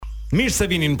Mirë se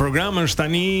vini në program, është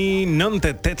tani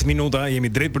 9:08 minuta, jemi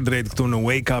drejt për drejt këtu në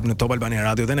Wake Up në Top Albania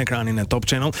Radio dhe në ekranin e Top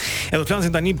Channel. Edhe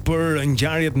flasim tani për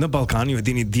ngjarjet në Ballkan. Ju e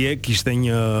dini dje kishte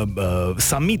një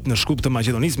summit në Shkup të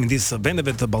Maqedonisë midis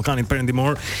vendeve të Ballkanit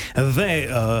Perëndimor dhe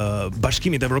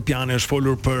bashkimit evropian. Është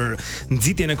folur për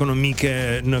nxitjen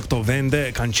ekonomike në këto vende.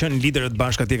 Kanë qenë liderët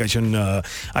bashkë atje, ka qenë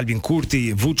Albin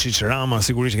Kurti, Vučić, Rama,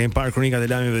 sigurisht kemi parë kronikat e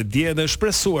lajmeve dje dhe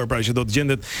shpresuar pra që do të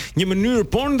gjendet një mënyrë,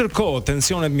 por ndërkohë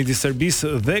tensionet midis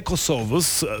Serbisë dhe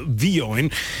Kosovës vijojnë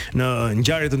në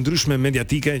ngjarje të ndryshme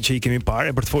mediatike që i kemi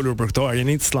parë. Për të folur për këto,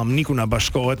 Arjenit Slamniku na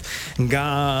bashkohet nga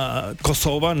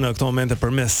Kosova në këto momente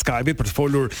përmes Skype-it për të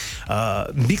folur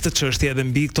mbi këtë çështje dhe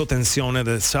mbi këto tensione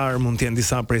dhe çfarë mund të jenë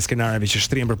disa prej skenareve që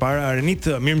shtrihen përpara.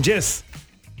 Arjenit, mirëmëngjes.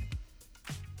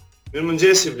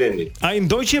 Mirëmëngjes i Blendi. Ai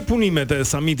ndoqje punimet e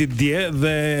summitit dje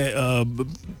dhe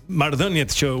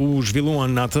marrëdhëniet që u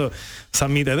zhvilluan në atë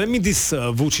summit edhe midis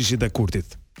Vučićit dhe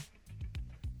Kurtit.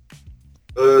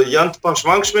 Janë të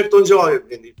pashmangshme këto ngjarje,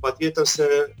 Blendi. Patjetër se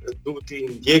duhet t'i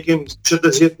ndjekim çdo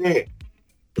gjë ne.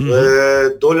 Dhe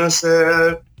dolën se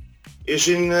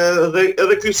ishin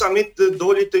edhe ky summit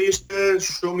doli të ishte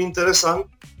shumë interesant,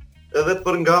 edhe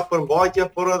për nga përmbajtja,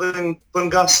 por edhe për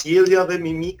nga sjellja dhe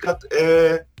mimikat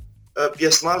e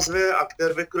pjesëmarrësve,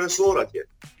 aktorëve kryesor atje.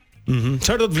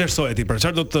 Çfarë do të vlerësohet ti për?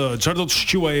 Çfarë do të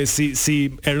shquaje si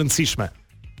e rëndësishme?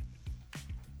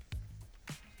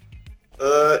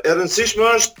 E rëndësishme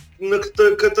është në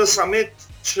këtë summit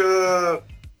që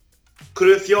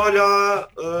kryefjala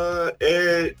e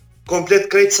komplet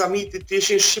krejt summitit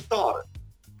ishin shqiptare.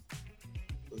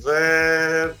 Dhe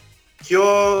kjo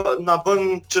na bën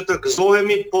që të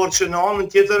gëzohemi, por që në anën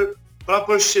tjetër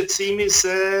prapë shqetësimi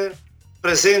se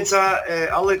prezenca e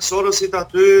Aleksorosit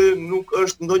aty nuk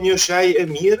është ndonjë shaj e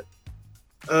mirë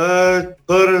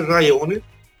për rajonin,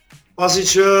 pasi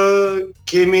që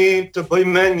kemi të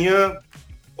bëjmë me një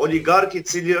oligark i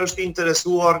cili është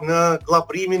interesuar në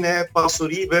llaprimin e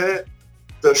pasurive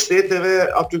të shteteve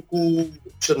aty ku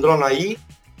qëndron ai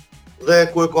dhe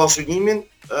ku e ka synimin,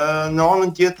 në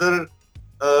anën tjetër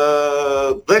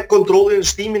dhe kontrollin,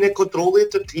 shtimin e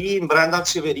kontrollit të tij brenda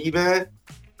qeverive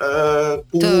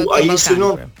ku ai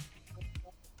synon.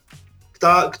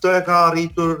 Këto e ka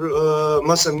arritur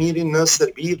më së miri në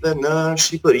Serbi dhe në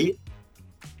Shqipëri,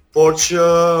 por që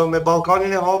me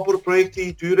Ballkanin e hapur projekti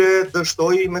i tyre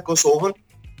dështoi me Kosovën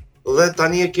dhe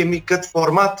tani e kemi këtë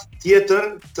format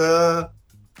tjetër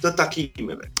të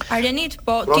takimeve. Arjenit,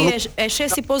 po ti e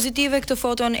sheh si pozitive këtë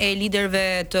foton e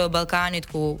liderëve të Ballkanit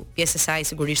ku pjesë e saj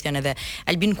sigurisht janë edhe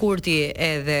Albin Kurti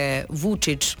edhe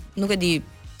Vučić, nuk e di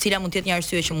cila mund të jetë një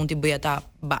arsye që mund t'i bëjë ata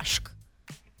bashk.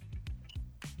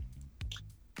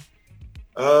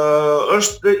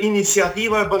 Është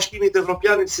iniciativa e Bashkimit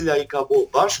Evropian e cila i ka bërë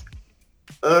bashk.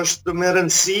 Është me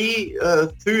rëndësi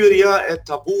thyrja e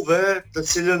tabuve të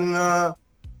cilën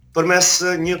përmes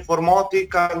një formati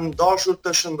kanë dashur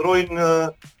të shndrojnë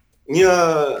një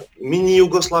mini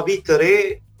Jugosllavi të re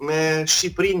me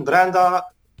Shqipërinë brenda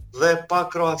dhe pa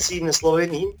Kroacinë e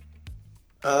Sloveninë.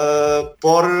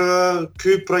 Por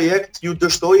ky projekt ju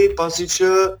dështoi pasi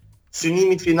që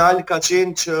synimi final ka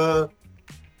qenë që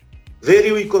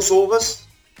veriu i Kosovës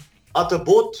atë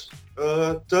botë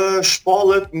të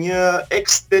shpallet një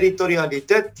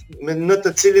eksterritorialitet në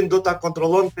të cilin do ta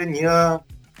kontrollonte një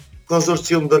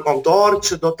konsorcium ndërkombëtar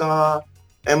që do ta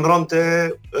emëronte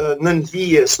nën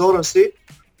hije Sorosi,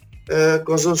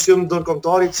 konsorcium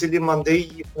ndërkombëtar i cili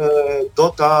mandej do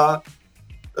ta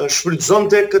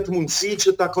shfrytëzonte këtë mundësi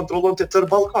që ta kontrollonte tërë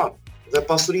Ballkanin dhe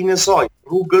pasurinë e saj,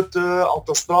 rrugët,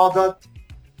 autostradat,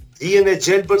 dijen e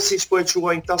gjelbër, siç po e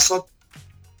quajnë këta sot,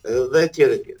 dhe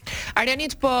tjerë.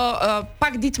 Arjanit, po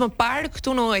pak ditë më parë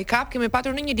këtu në Wake Up kemi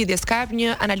patur në një lidhje Skype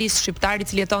një analist shqiptar i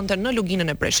cili jetonte në luginën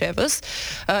e Preshevës,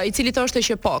 i cili thoshte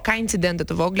që po ka incidente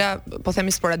të vogla, po themi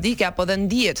sporadike apo dhe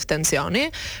ndihet tensioni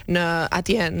në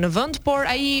atje në vend, por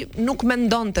ai nuk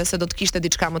mendonte se do të kishte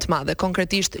diçka më të madhe,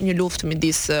 konkretisht një luftë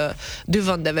midis dy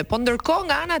vendeve. Po ndërkohë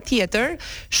nga ana tjetër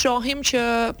shohim që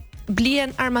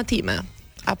blihen armatime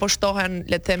apo shtohen,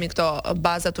 le të themi, këto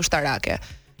bazat ushtarake.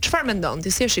 Çfarë mendon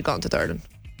ti, si e shikon të tërën?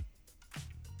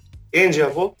 Engji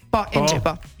apo? Po, Engji,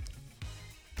 po.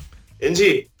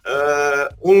 Engji,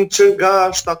 unë që nga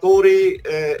shtatori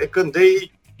e këndej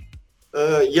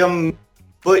jam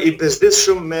i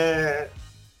bezdisshëm me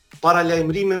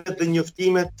paralajmërimet dhe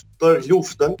njoftimet për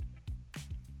luftën.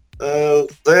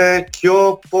 Dhe kjo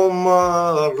po më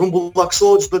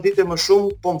rumbullaksohet çdo ditë më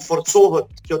shumë, po më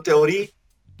forcohet kjo teori,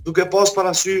 duke pas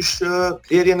parasysh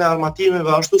blerjen e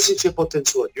armatimeve ashtu siç e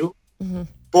potencuat ju,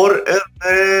 por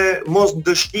edhe mos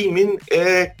dështimin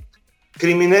e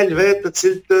kriminalëve të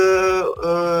cilët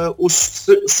u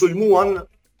sulmuan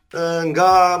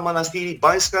nga manastiri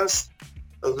Banjskas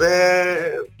dhe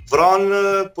vranë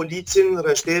policin,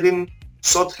 rreshterin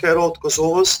sot herot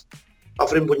Kosovës,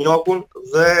 Afrim Bunjakun,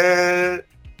 dhe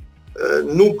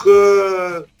nuk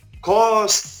ka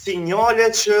sinjale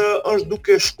që është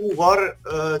duke shkuar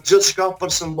gjithçka për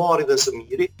së mbari dhe së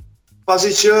miri,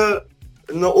 pasi që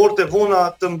në orët e vona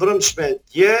të mbrëmshme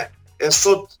dje, e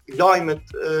sot lajmet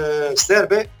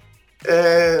serbe e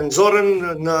nxorën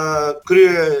në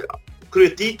krye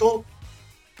titull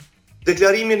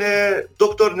deklarimin e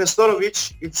doktor Nestorović,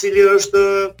 i cili është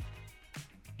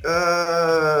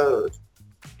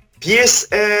pjesë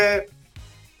e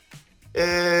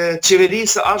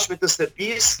qeverisë së arshme të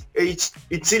Serbisë,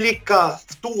 i cili ka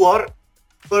ftuar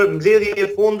për mbledhje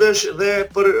fondesh dhe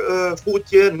për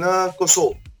futje në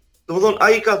Kosovë. Domethënë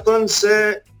ai ka thënë se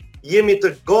jemi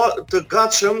të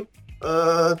gatshëm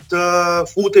të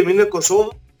futemi në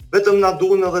Kosovë, vetëm na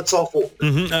duhen edhe ca fonde.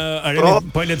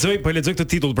 Po e lexoj këtë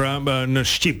titull pra në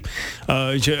shqip,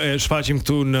 që e shfaqim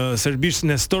këtu në serbisht.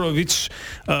 Nestorović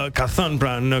ka thënë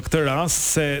pra në këtë rast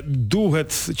se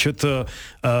duhet që të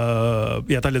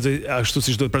ja ta lexoj ashtu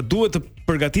siç duhet. Pra duhet të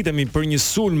përgatitemi për një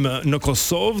sulm në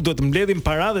Kosovë, duhet të mbledhim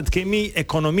para dhe të kemi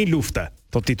ekonomi lufte,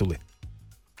 thot titulli.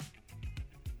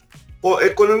 Po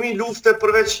ekonomi lufte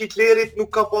përveç Hitlerit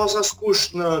nuk ka pas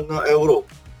askush në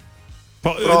Europë.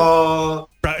 Po,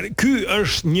 pra ky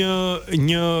është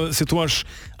një si thua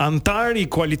antar i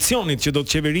koalicionit që do të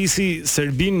qeverisi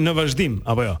Serbinë në vazhdim,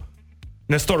 apo jo?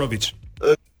 Nestorović.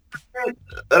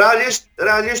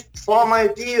 Realisht fama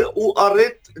e tij u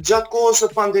arrit gjatë kohës së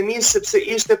pandemisë, sepse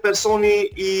ishte personi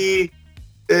i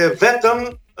vetëm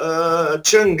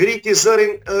që ngriti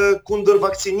zërin kundër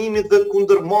vaksinimit dhe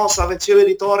kundër masave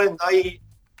qeveritare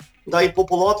ndaj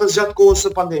popullatës gjatë kohës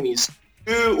së pandemisë.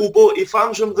 Ky u bë i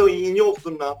famshëm dhe i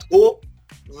njohur në atë kohë,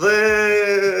 dhe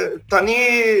tani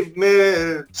me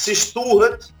siç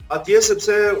thuhet atje,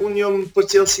 sepse unë jam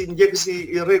përcjell si ndjekësi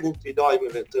i rregullt i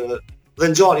lajmeve dhe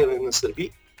ngjarjeve në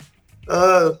Serbi.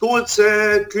 Thuhet se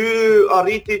ky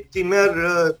arriti t'i merr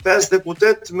 5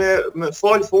 deputet me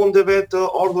fal fondeve të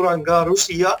ardhura nga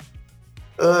Rusia,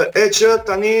 e që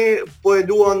tani po e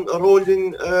luan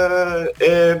rolin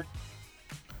e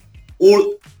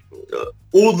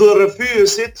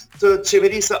udhërrëfyesit të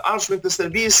qeverisë së arshme të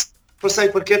Serbisë për sa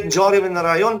i përket ngjarjeve në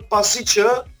rajon, pasi që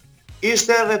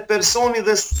ishte edhe personi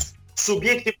dhe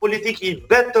subjekti politik i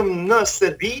vetëm në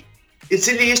Serbi, i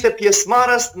cili ishte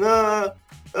pjesëmarrës në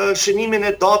shënimin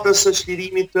e datës së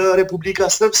çlirimit të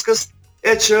Republikës Srpskës,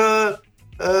 e që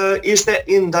ishte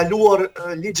i ndaluar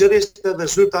ligjërisht dhe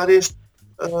zyrtarisht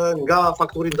nga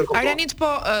faktori ndërkombëtar. Arianit, po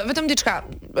vetëm diçka,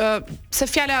 se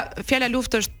fjala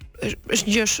luftë është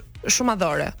gjë shumë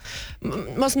madhore.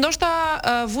 Mos ndoshta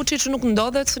Vučić nuk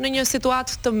ndodhet në një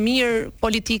situatë të mirë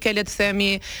politike, le të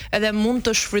themi, edhe mund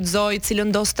të shfrytëzojë cilën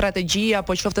do strategji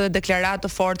apo qoftë edhe deklaratë të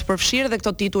fortë, përfshirë edhe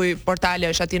këto tituj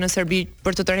portalesh atje në Serbi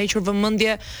për të tërhequr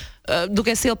vëmendje,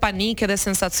 duke sill panikë dhe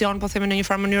sensacion, po themi në një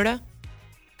farë mënyre?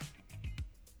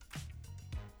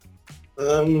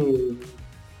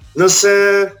 Nëse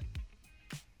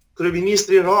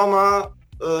kryeministri Rama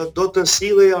do të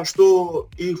sillej ashtu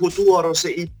i hutuar ose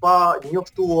i pa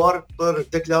njoftuar për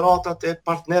deklaratat e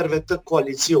partnerëve të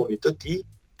koalicionit të tij,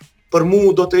 për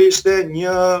mua do të ishte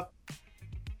një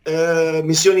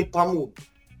mision i pamundur.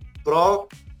 Pra,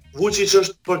 Vučić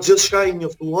është për gjithçka i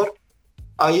njoftuar,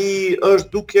 ai është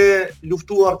duke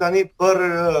luftuar tani për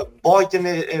mbajtjen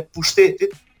e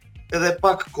pushtetit edhe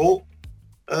pak kohë,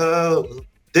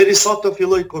 derisa të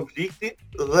fillojë konflikti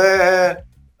dhe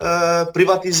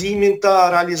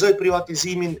realizoj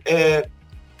privatizimin e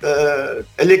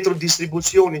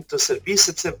elektrodistribucionit të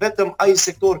Serbisë, sepse vetëm ai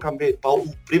sektor ka mbetur pa u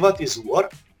privatizuar,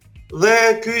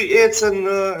 dhe ky ecën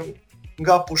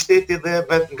nga pushteti dhe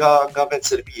nga vetë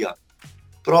Serbia.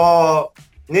 Pra,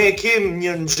 ne kemi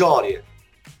një ngjarje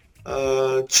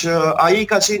që ai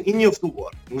ka qenë i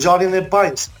njoftuar, ngjarjen e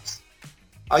Banjskës.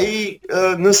 Ai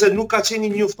nëse nuk ka qenë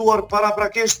i njoftuar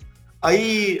paraprakisht,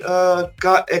 ai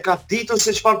ka ditur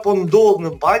se çfarë po ndodh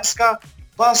në Banjska,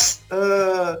 pas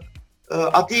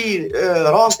atij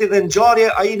rasti dhe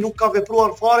ngjarje ai nuk ka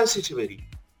vepruar fare si qeveri.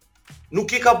 Nuk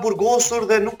i ka burgosur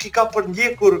dhe nuk i ka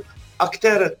përndjekur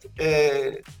akterët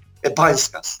e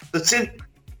Banjskas, të cilët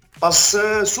pas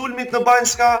sulmit në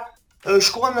Banjska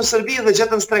shkuan në Serbi dhe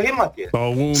gjetën strehim atje.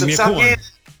 Sepse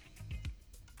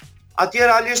atje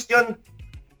realisht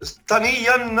tani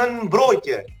janë në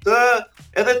mbrojtje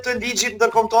edhe të ligjit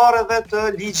ndërkombëtar edhe të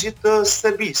ligjit të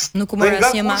Serbisë. Nuk u mor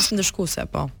asnjë masë ndëshkuese,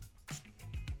 po.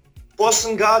 Pos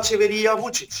nga qeveria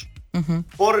Vučić.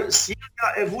 Por sjellja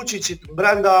e Vučićit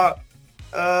brenda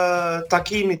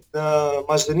takimit në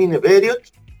Maqedoninë e Veriut,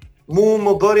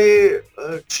 më bëri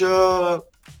që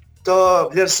të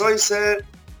vlerësoj se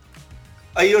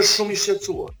ai është shumë i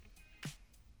shqetësuar.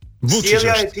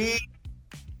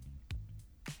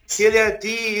 Sjellja e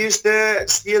tij ishte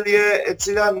sjellje e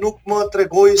cila nuk më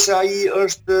tregoi se ai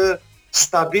është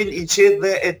stabil, i qetë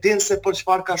dhe e din se për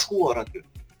çfarë ka shkuar aty.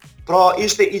 Pra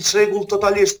ishte i çrregull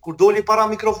totalisht, kur doli para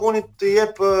mikrofonit të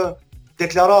jep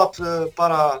deklarat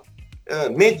para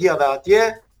mediave atje,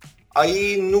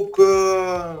 ai nuk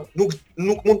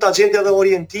mund ta gjente edhe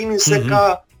orientimin se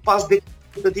ka pas të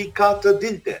tij ka të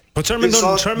dilte. Po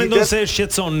çfarë mendon se e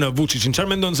shqetëson Vučićin?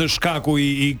 Çfarë mendon se shkaku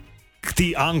i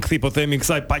këtij ankthi, po themi,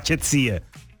 kësaj paqetësie?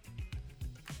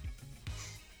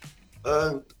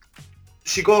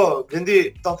 Shiko, Blendi,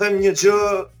 ta them një gjë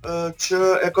që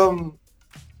e kam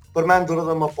përmendur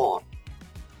edhe më parë.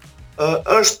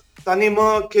 Është tani më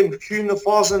kemi hyrë në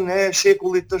fazën e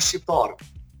shekullit të shqiptarëve.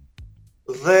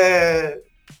 Dhe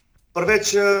përveç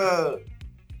që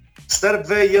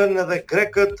serbëve janë edhe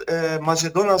grekët e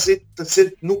maqedonasit, të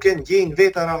cilët nuk e ndjejnë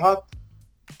veten rahat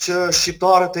që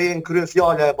shqiptarët e jenë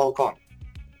kryefjala e Ballkanit.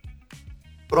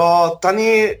 Pra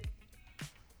tani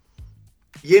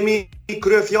jemi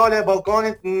kryefjala e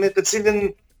Ballkanit me të cilin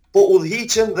po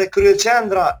udhhiqen dhe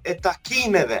kryeqendra e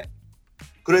takimeve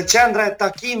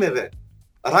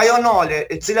rajonale,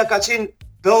 e cila ka qenë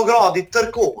Beogradi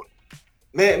tërkohën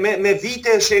me vite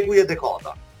e shekuj e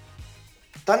dekada.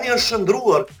 Tani është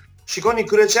shndruar. Shikoni,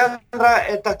 kryeqendra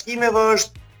e takimeve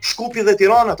është Shkupi dhe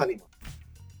Tirana tani.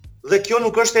 Dhe kjo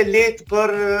nuk është e lehtë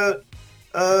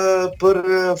për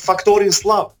faktorin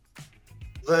slav.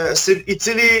 Dhe i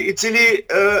cili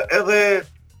edhe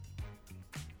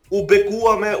u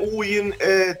bekua me ujin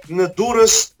në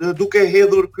Durrës duke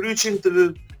hedhur kryqin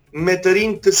me të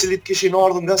rinj të cilit kishin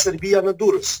ardhur nga Serbia në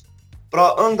Durrës.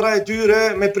 Pra ëndra e tyre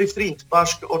me prifrinj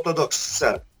bashk ortodoks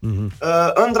serb.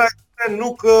 Ëndra e tyre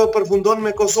nuk përfundon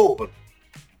me Kosovën.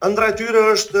 Ëndra e tyre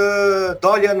është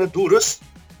dalja në Durrës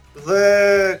dhe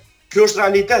kjo është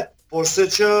realitet, por se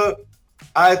që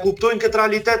a e kuptojnë këtë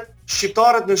realitet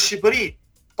shqiptarët në Shqipëri?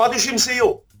 Padyshim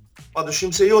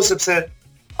se jo, sepse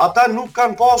ata nuk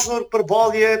kanë pasur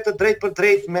përballje të drejtë për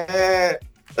drejtë me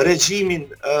regjimin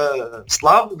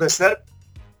slav dhe serb,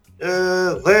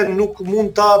 dhe nuk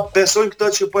mund ta besojnë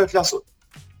këtë që po e flasun.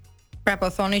 Pra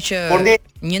po thoni që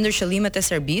një ndër qëllimet e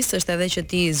Serbisë është edhe që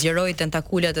ti zgjerojë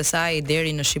tentakulat e saj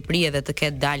deri në Shqipëri edhe të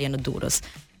ketë dalje në Durrës.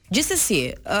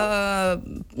 Gjithsesi,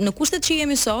 në kushtet që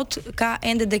jemi sot, ka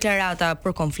ende deklarata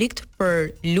për konflikt,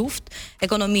 për luftë,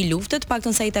 ekonomi luftet,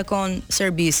 paktën sa i takon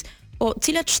Serbisë. Po,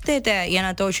 cilat shtete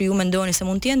janë ato që ju mendoni se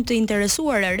mund të jenë të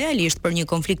interesuara realisht për një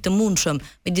konflikt të mundshëm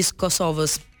midis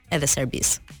Kosovës edhe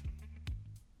Serbisë?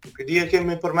 Këtë e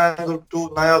kemi përmendur këtu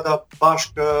na jada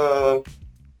bashkë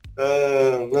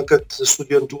në këtë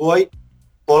studion tuaj,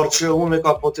 por që unë e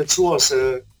ka potencuar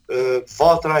se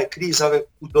vatra e krizave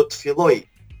ku do të filloj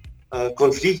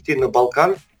konflikti në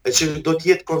Ballkan, e që do të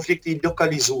jetë konflikti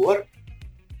lokalizuar,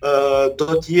 do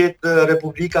të jetë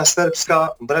Republika Srpska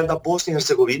brenda Bosnjë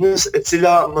Hercegovinës, e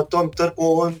cila mëton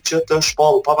tërkohën që të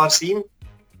shpallë pavarësinë,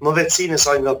 mëvetësinë e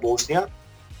saj nga Bosnja,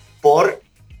 por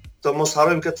të mos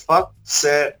harrojmë këtë fakt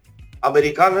se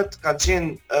amerikanët kanë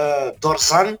qenë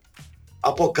dorëzan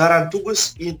apo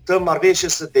garantues i të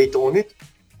marrëveshjes së Daytonit,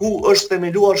 ku është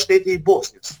themeluar shteti i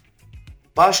Bosnjës,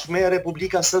 bashkë me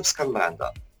Republika Srpska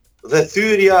brenda. Dhe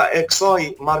thyrja e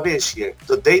kësaj marrëveshje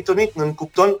të Daytonit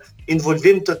nënkupton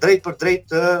involvim të drejtë për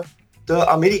drejtë të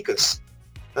Amerikës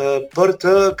për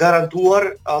të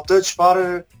garantuar atë çfarë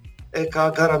e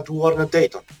ka garantuar në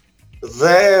Dayton.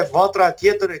 Dhe vatra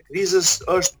tjetër e krizës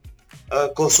është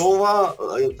Kosova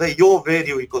dhe jo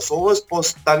veriu i Kosovës, po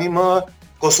tani më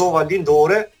Kosova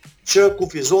lindore, që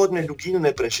kufizohet me luginën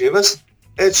e Preshevës,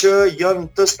 e që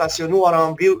janë të stacionuara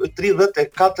mbi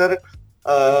 34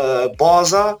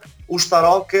 baza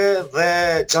ushtarake dhe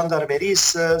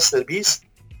xhandarmerisë Serbisë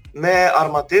me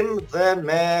armatim dhe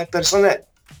me personel.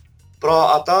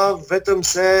 Pra ata vetëm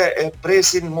se e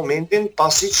presin momentin,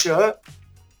 pasi që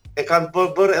e kanë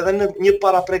bërë edhe në një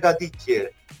parapregaditje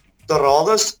të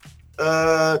radhës,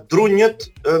 drunjët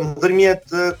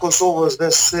ndërmjet Kosovës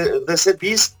dhe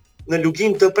Serbisë në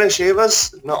luginë të Preshevës,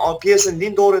 në pjesën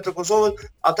lindore të Kosovës,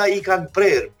 ata i kanë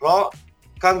prerë, pra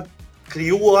kanë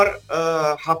krijuar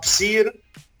hapësirë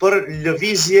për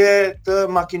lëvizje të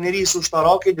makinerisë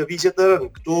ushtarake, lëvizje të rënë.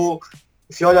 Këtu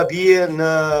fjala bie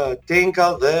në tenka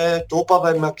dhe topa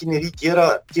dhe makineri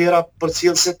tjera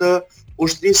përcjellëse të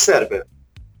ushtrisë serbe.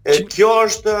 Kjo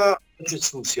është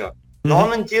qetësuesja. Në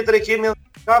anën tjetër e kemi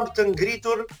kamp të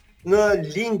ngritur në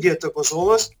lindje të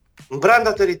Kosovës,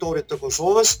 brenda territorit të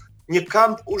Kosovës, një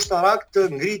kamp ushtarak të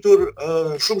ngritur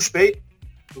shumë shpejt,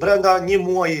 brenda një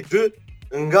muaji 2,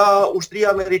 nga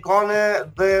ushtria amerikane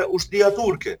dhe ushtria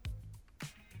turke.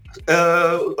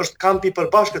 Është kamp i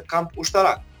përbashkët, kamp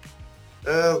ushtarak.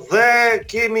 Dhe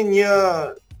kemi një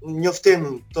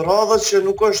njoftim të radhës që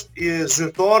nuk është i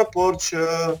zyrtar, por që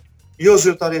jo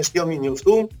zyrtarisht jam i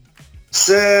njoftuar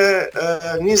se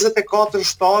 24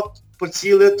 shtatë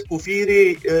përcjellet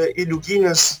kufiri i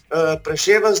luginës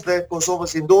Preshevës dhe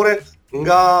Kosovës lindore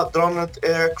nga dronët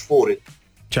e KFOR-it.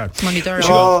 Qartë. Monitorë.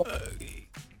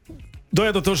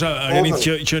 Doja të thosha Arenit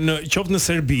që në qoftë në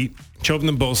Serbi, qoftë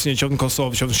në Bosnjë, qoftë në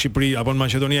Kosovë, qoftë në Shqipëri apo në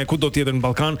Maqedoni, kudo tjetër në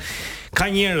Ballkan, ka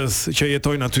njerëz që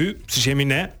jetojnë aty, siç jemi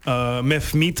ne, me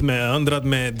fëmijët, me ëndrat,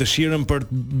 me dëshirën për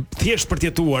thjesht për të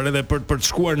jetuar edhe për të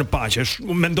shkuar në paqe.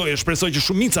 Mendoj, shpresoj që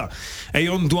shumica e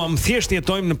jon duam thjesht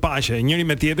jetojmë në paqe,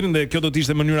 njëri me tjetrin dhe kjo do të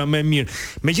ishte mënyra më e mirë.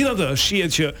 Megjithatë,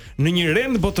 shihet që në një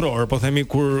rend botror, po themi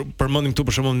kur përmendim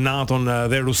këtu për shembull NATO-n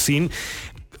dhe Rusinë,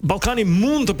 Ballkani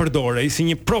mund të përdorej si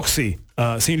një proxy,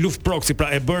 si një luftë proxy, pra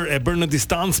e bër në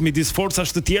distancë midis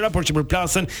forcash të tjera, por që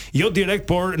përplasen jo direkt,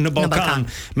 por në Ballkan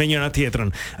me njëra tjetrën.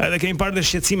 Edhe kemi parë dhe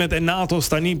shqetësimet e NATO-s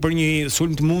tani për një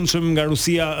sulm të mundshëm nga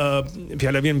Rusia,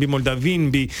 fjala vjen mbi Moldavinë,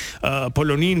 mbi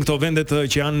Poloninë, këto vendet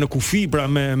që janë në kufi pra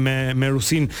me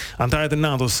Rusinë, antarët e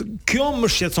NATO-s. Kjo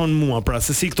më shqetëson mua, pra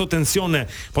se si këto tensione,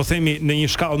 po themi në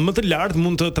një shkallë më të lartë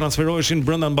mund të transferoheshin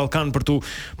brenda në Ballkan për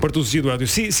tu zgjidhur aty.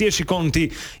 Si e shikon ti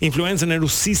influencën e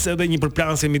Rusisë edhe një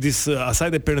përplasje midis asaj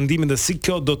dhe perëndimit dhe si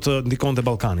kjo do të ndikonte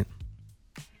Ballkanin?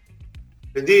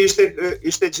 Vendi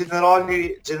ishte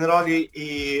generali i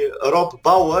Rob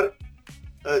Bauer,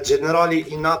 generali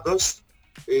i NATO-s,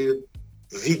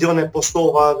 videon e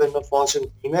postova edhe në faqen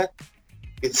time,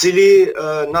 i cili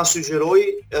na sugjeroi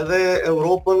edhe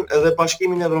Europën, edhe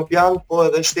Bashkimin Evropian, po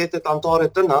edhe shtetet anëtare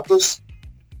të NATO-s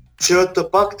që të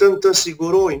paktën të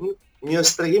sigurojnë një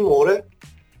strehimore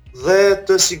dhe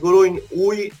të sigurojnë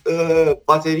ujë,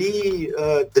 bateri,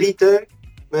 drite,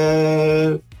 me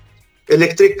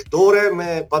elektrik dore,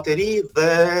 me bateri dhe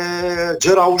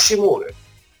gjëra ushqimore.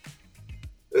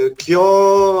 Kjo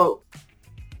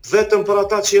vetëm për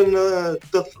ata që janë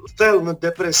të thellë në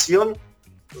depresion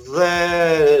dhe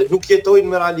nuk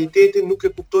jetojnë me realitetin, nuk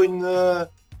e kuptojnë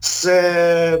se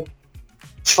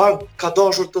çfarë ka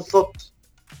dashur të thotë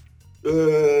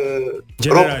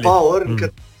Rob Bauer në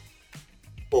këtë.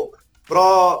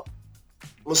 Pra,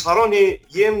 mos harroni,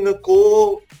 jem në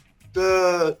kohë të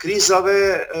krizave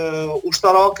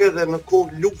ushtarake dhe në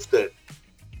kohë lufte.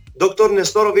 Doktor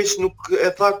Nestorović nuk e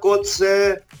tha kot se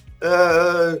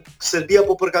Serbia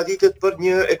po përgatitet për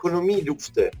një ekonomi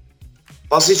lufte.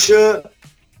 Pasi që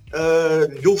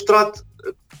luftrat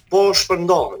po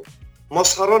shpërndahen.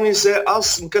 Mos harroni se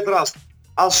as në këtë rast,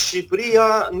 as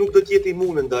Shqipëria nuk do të jetë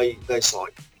imune ndaj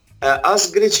saj.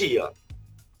 As Greqia.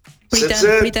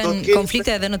 Priten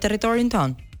konflikte edhe në territorin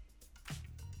ton.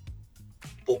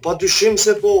 Po padyshim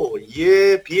se po,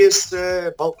 je pjesë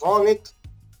e Ballkanit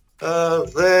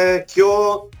dhe kjo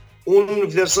unë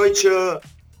vlerësoj që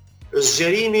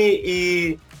zgjerimi i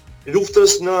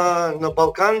luftës në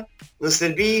Ballkan, në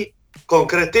Serbi,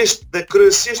 konkretisht dhe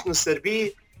kryesisht në Serbi,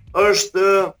 është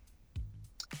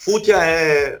futja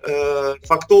e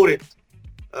faktorit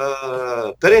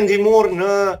perëndimor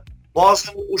në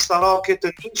bazën ushtarake të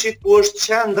Ninçit, ku është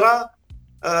qendra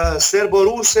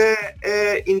serbo-ruse e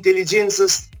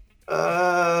inteligjencës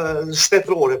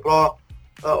shtetërore, pra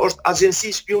është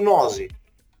agjenci spionazhi.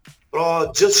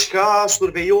 Pra gjithçka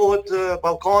survejohet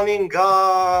Ballkanin nga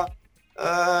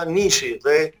Niçi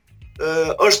dhe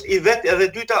është i vetë edhe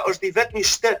dyta është i vetmi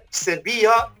shtet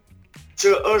Serbia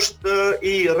që është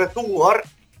i rrethuar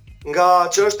nga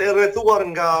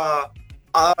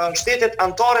shtetet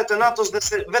anëtare të NATO-s dhe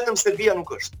vetëm Serbia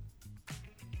nuk është.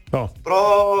 Po. Pra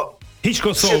hiç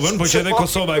Kosovën, po që edhe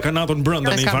Kosova e ka NATO-n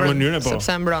brenda në një farë mënyre, po.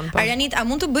 Sepse e mbron, po. Arjanit, a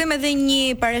mund të bëjmë edhe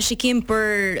një parashikim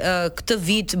për këtë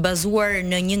vit bazuar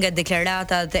në një nga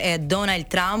deklaratat e Donald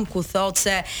Trump, ku thotë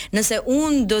se nëse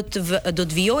unë do të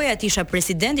vijoja të isha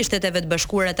president i Shteteve të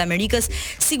Bashkuara të Amerikës,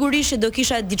 sigurisht do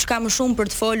kisha diçka më shumë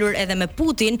për të folur edhe me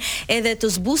Putin, edhe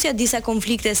të zbusja disa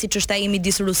konflikte siç është ai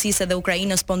midis Rusisë dhe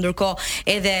Ukrainës, po ndërkohë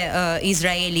edhe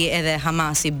Izraeli edhe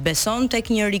Hamasi. Beson tek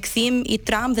një rikthim i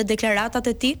Trump dhe deklaratat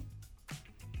e tij?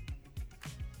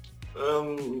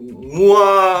 Mua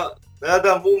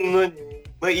edhe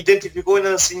më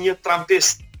identifikojnë si një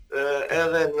trumpist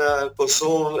edhe në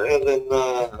Kosovë edhe në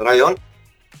rajon.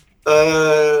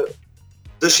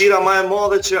 Dëshira më e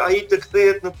madhe që ai të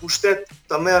kthehet në pushtet,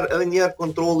 ta merr edhe një herë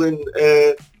kontrollin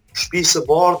e Shtëpisë së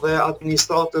Bardhë dhe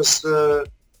administratës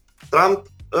Trump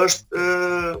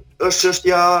është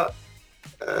çështja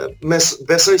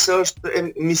besoj se është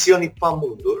misioni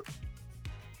pamundur,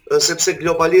 sepse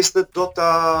globalistët do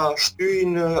ta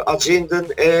shtyjnë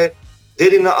agjendën e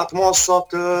deri në atmosfa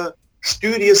të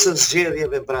shtyrjes së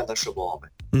zgjedhjeve brenda SBA-ve.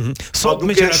 Sot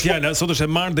me qenë fjala, sot është e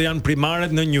marrë dhe janë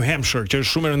primaret në New Hampshire, që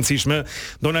është shumë e rëndësishme.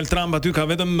 Donald Trump aty ka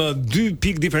vetëm 2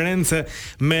 pikë diferencë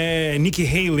me Nikki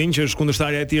Haley, që është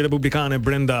kundërshtarja e tij republikane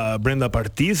brenda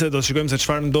partisë. Do të shikojmë se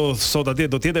çfarë ndodh sot atje,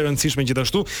 do të jetë e rëndësishme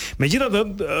gjithashtu. Megjithatë,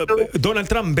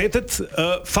 Donald Trump mbetet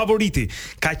favoriti.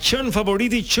 Ka qenë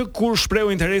favoriti që kur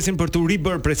shprehu interesin për të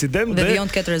ribër president dhe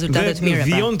vijon të ketë rezultate të mira.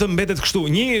 Vijon të mbetet kështu.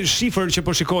 Një shifër që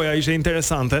po shikoja ishte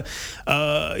interesante,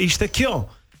 ishte kjo.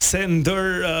 Se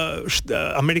ndër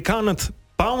amerikanët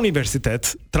pa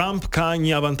universitet, Trump ka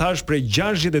një avantazh prej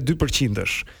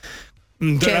 62%-sh.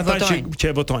 Ndër ata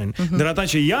që votojnë. Ndër ata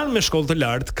që janë me shkollë të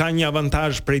lartë ka një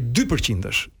avantazh prej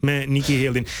 2%-sh me Nikki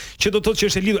Haley, që do të thotë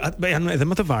që është e lidhur, janë edhe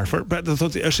më të varfër, pra do të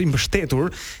thotë është i mbështetur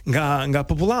nga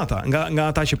popullata, nga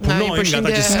ata që punojnë, nga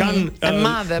ata që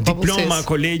s'kanë diploma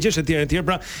kolegjesh etj.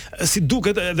 Pra si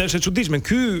duket edhe është e çuditshme,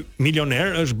 ky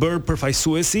milioner është bërë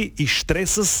përfaqësuesi i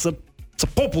shtresës së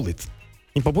popullit,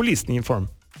 një populist në një formë.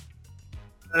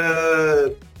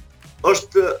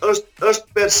 Është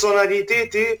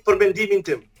personaliteti për mendimin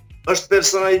tim. Është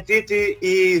personaliteti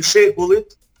i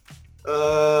shekullit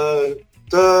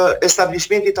të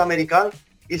establishmentit amerikan,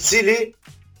 i cili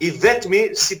i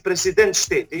vetmi si president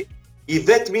shteti, i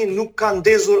vetmi nuk ka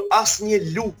ndezur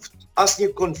asnjë luftë, asnjë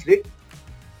konflikt,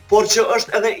 por që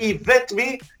është edhe i vetmi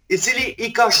i cili i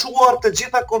ka shuar të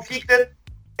gjitha konfliktet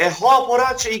e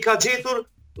hapura që i ka gjetur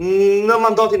në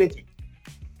mandatin e tij.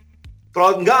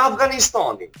 Pra nga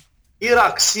Afganistani,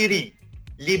 Irak, Siri,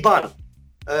 Liban,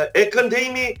 e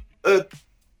këndejmi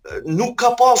nuk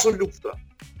ka pasur luftra.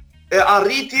 E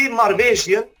arriti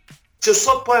marrëveshjen që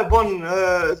sot po e bën,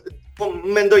 po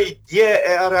mendoj dje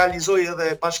e realizoi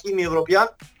edhe Bashkimi Evropian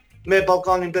me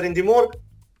Ballkanin Perëndimor,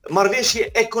 marrëveshje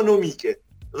ekonomike.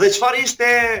 Dhe çfarë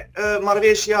ishte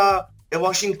marrëveshja e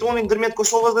Washingtonit ndërmjet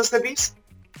Kosovës dhe Serbisë?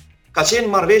 Ka qenë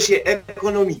marrëveshje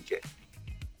ekonomike.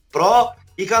 Pra,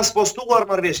 i kanë spostuar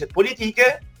marrëveshjet politike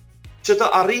që të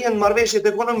arrihen marrëveshjet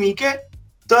ekonomike,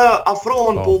 të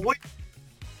afrohen popujt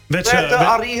dhe të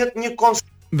arrihet një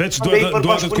Veç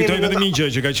dua të kujtoj vetëm një gjë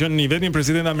që ka qenë i vetmi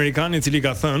president amerikan i cili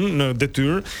ka thënë në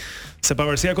detyrë se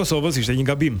pavarësia e Kosovës ishte një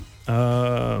gabim.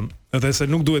 Edhe se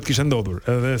nuk duhet kishte ndodhur,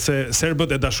 edhe se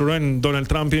serbët e dashurojnë Donald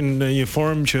Trumpin në një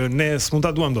formë që ne s'mund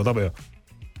ta duam dot apo jo.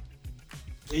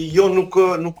 Jo, nuk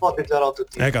ka deklaratë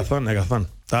të tilla. E ka thënë.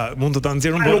 Ta mund të ta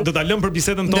nxjerrim, por do ta lëm për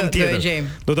bisedën tonë tjetër.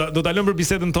 Do ta lëm për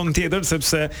bisedën tonë tjetër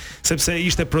sepse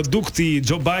ishte produkti i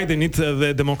Joe Bidenit dhe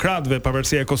demokratëve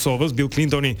pavarësia e Kosovës. Bill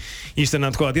Clintoni ishte në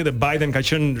atë kohë atje dhe Biden ka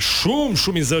qenë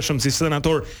shumë i zëshëm si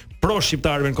senator pro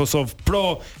shqiptarëve në Kosovë, pro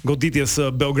goditjes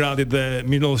së Beogradit dhe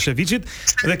Miloševićit.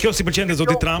 Dhe kjo si pëlqente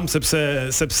zotit Trump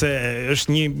sepse është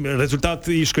një rezultat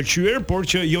i shkëlqyer, por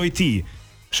që jo i tij.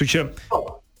 Kështu që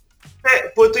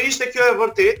po të ishte kjo e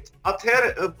vërtet,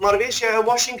 atëherë marrëveshja e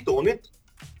Washingtonit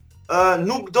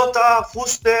nuk do ta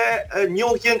fuste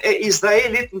njohjen e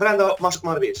Izraelit brenda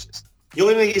marrëveshjes.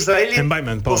 Njohjen e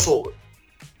Izraelit Kosovën.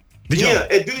 Një,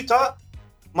 e dyta,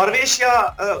 marrëveshja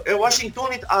e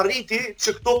Washingtonit arriti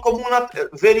që këto komunat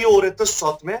veriore të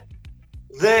sotme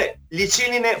dhe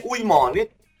liçenin e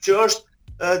Ujmanit, që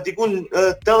është dikun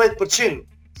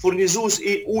 80% furnizues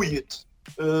i ujit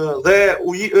dhe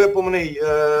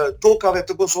tokave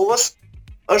të Kosovës,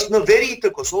 është në veri të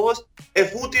Kosovës, e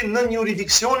futi në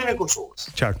jurisdiksionin e Kosovës.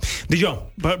 Qartë. Dgjoj,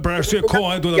 për arsye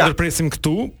kohe duhet ta ndërpresim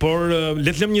këtu, por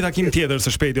le të lëm një takim tjetër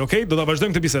së shpejti, okay? Do ta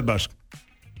vazhdojmë këtë bisedë bashkë.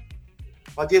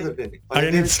 Patjetër, Blendi.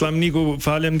 Arenit Slamniku,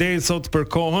 faleminderit sot për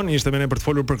kohën, ishte me ne për të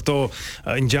folur për këto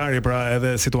ngjarje, pra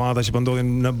edhe situata që po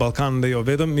ndodhin në Ballkan dhe jo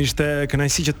vetëm, ishte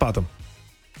kënaqësi që të patëm.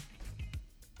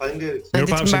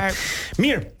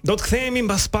 Mirë, do të kthehemi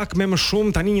mbas pak me më shumë,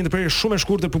 tani një ndërprerje shumë e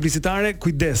shkurtër publicitare.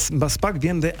 Kujdes, mbas pak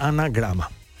vjen dhe anagrama.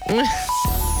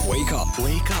 Wake up.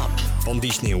 Po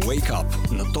ndiqni Wake Up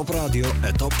në Top Radio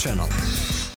e Top Channel.